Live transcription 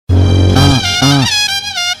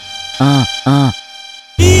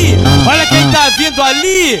Ih, olha quem tá vindo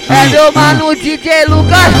ali. É meu mano DJ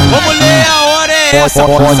Lucas. Vamos ler, a hora é essa.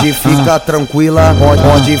 Pode ficar tranquila,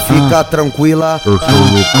 pode ficar tranquila. Eu sou o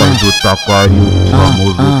Lucas do Taquaril,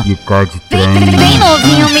 famoso pica de trem. Vem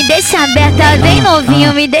novinho, me deixa aberta. Vem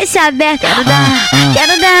novinho, me deixa aberta. Quero dar,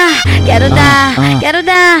 quero dar, quero dar, quero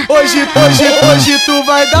dar. Hoje tu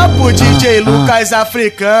vai dar pro DJ Lucas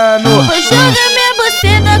africano. Joga minha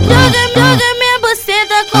buceta, joga minha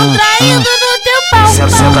buceta, contraindo no teu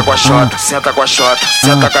pau. Senta com a xota, senta com a xota,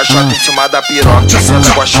 senta com a xota em cima da piroca.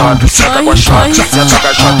 Senta com a xota, senta com a xota, senta com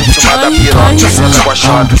a xota em cima da piroca. Senta com a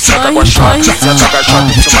xota, senta com a xota, senta com a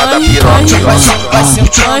xota em cima da piroca. Vai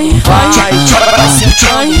sentando, vai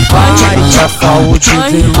sentando, vai. É só o DJ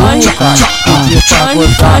Lucas, pedir pra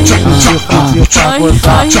gozar, pedir pra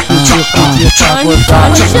gozar, pedir pra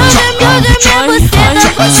gozar. Joga minha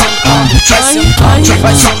buceta. Vai sentando, vai sentando,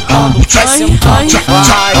 vai sentando, vai sentando,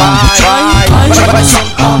 vai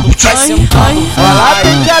sentando, vai sentando. Ela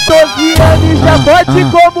tem 14 anos e já pode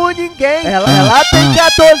como ninguém. Ela tem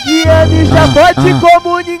 14 anos e já pode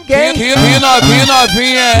como ninguém. Que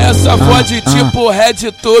novinha é essa? Fode tipo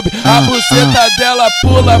Red Tube. A buceta dela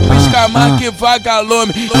pula, pisca, marca e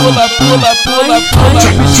vagalume. Pula,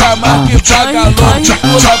 pisca, marca e vagalume.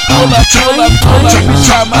 Pula,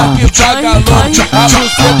 pisca, marca e vagalume. A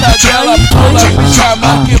buceta dela pula, pisca,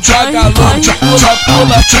 marca e vagalume.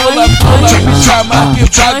 Pula, pisca, marca e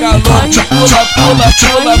vagalume.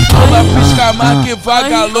 Pula, pisca, marca e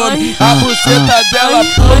vagalume. A buceta dela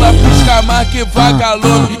pula, pisca, marca e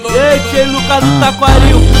vagalume. Ei, DJ Lucas do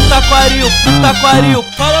Taquaril.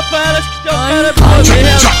 Fala pra elas que teu cara é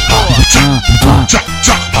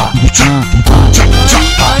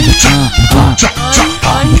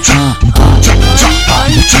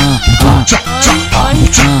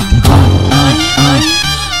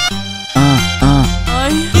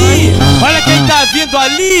Ih, olha quem tá vindo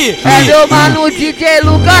ali. É meu mano DJ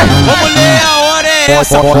Lucas. Vamos ler, a hora é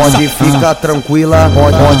essa. Pode ficar tranquila,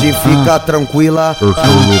 pode ficar tranquila. Eu sou o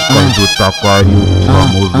Lucas do Taquaril,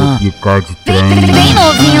 famoso pica de trem. Vem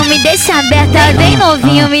novinho, me deixa aberta. Vem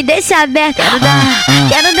novinho, me deixa aberta. Quero dar,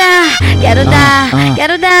 quero dar, quero dar,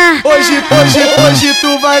 quero dar. Hoje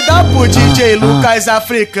tu vai dar pro DJ Lucas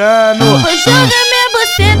africano. Joga minha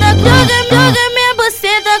buceta, joga minha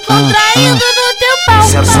buceta, contraindo no teu pau.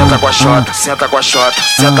 Senta com a xota, senta com a xota,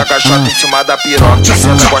 senta com a xota em cima da piroca.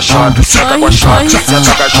 Senta com a xota, senta com a xota,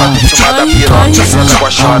 senta com a xota em cima da piroca. Senta com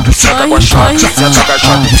a xota, senta com a xota, senta com a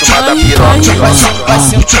xota em cima da piroca. Vai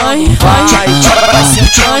sentando, vai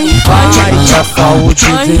sentando, vai. É só o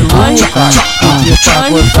DJ Lucas, pedir pra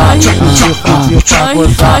gozar, pedir pra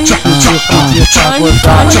gozar, pedir pra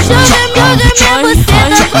gozar. Joga minha buceta.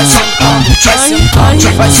 Vai sentando, vai sentando,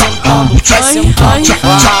 vai sentando, vai sentando,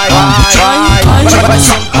 vai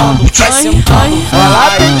sentando, vai sentando. Ela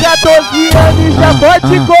tem 14 anos e já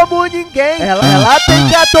pode como ninguém. Ela tem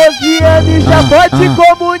 14 anos e já pode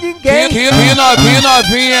como ninguém. Que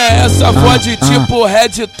novinha é essa? Fode tipo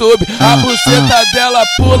Red Tube. A buceta dela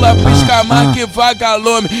pula, pisca, marca e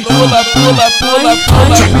vagalume. Pula,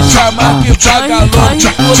 pisca, marca e vagalume.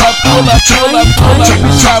 Pula,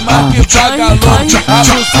 pisca, marca e vagalume. A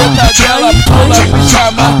buceta dela pula, pisca,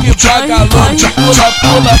 marca e vagalume.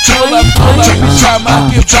 Pula, pisca,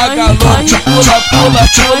 marca e vagalume.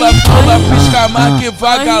 Pula, pisca, marca e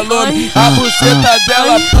vagalume. A buceta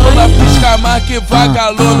dela pula, pisca, marca e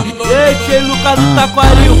vagalume. Ei, DJ Lucas do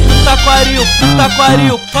Taquaril.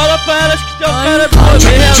 Fala pra elas que teu cara é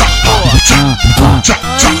poder.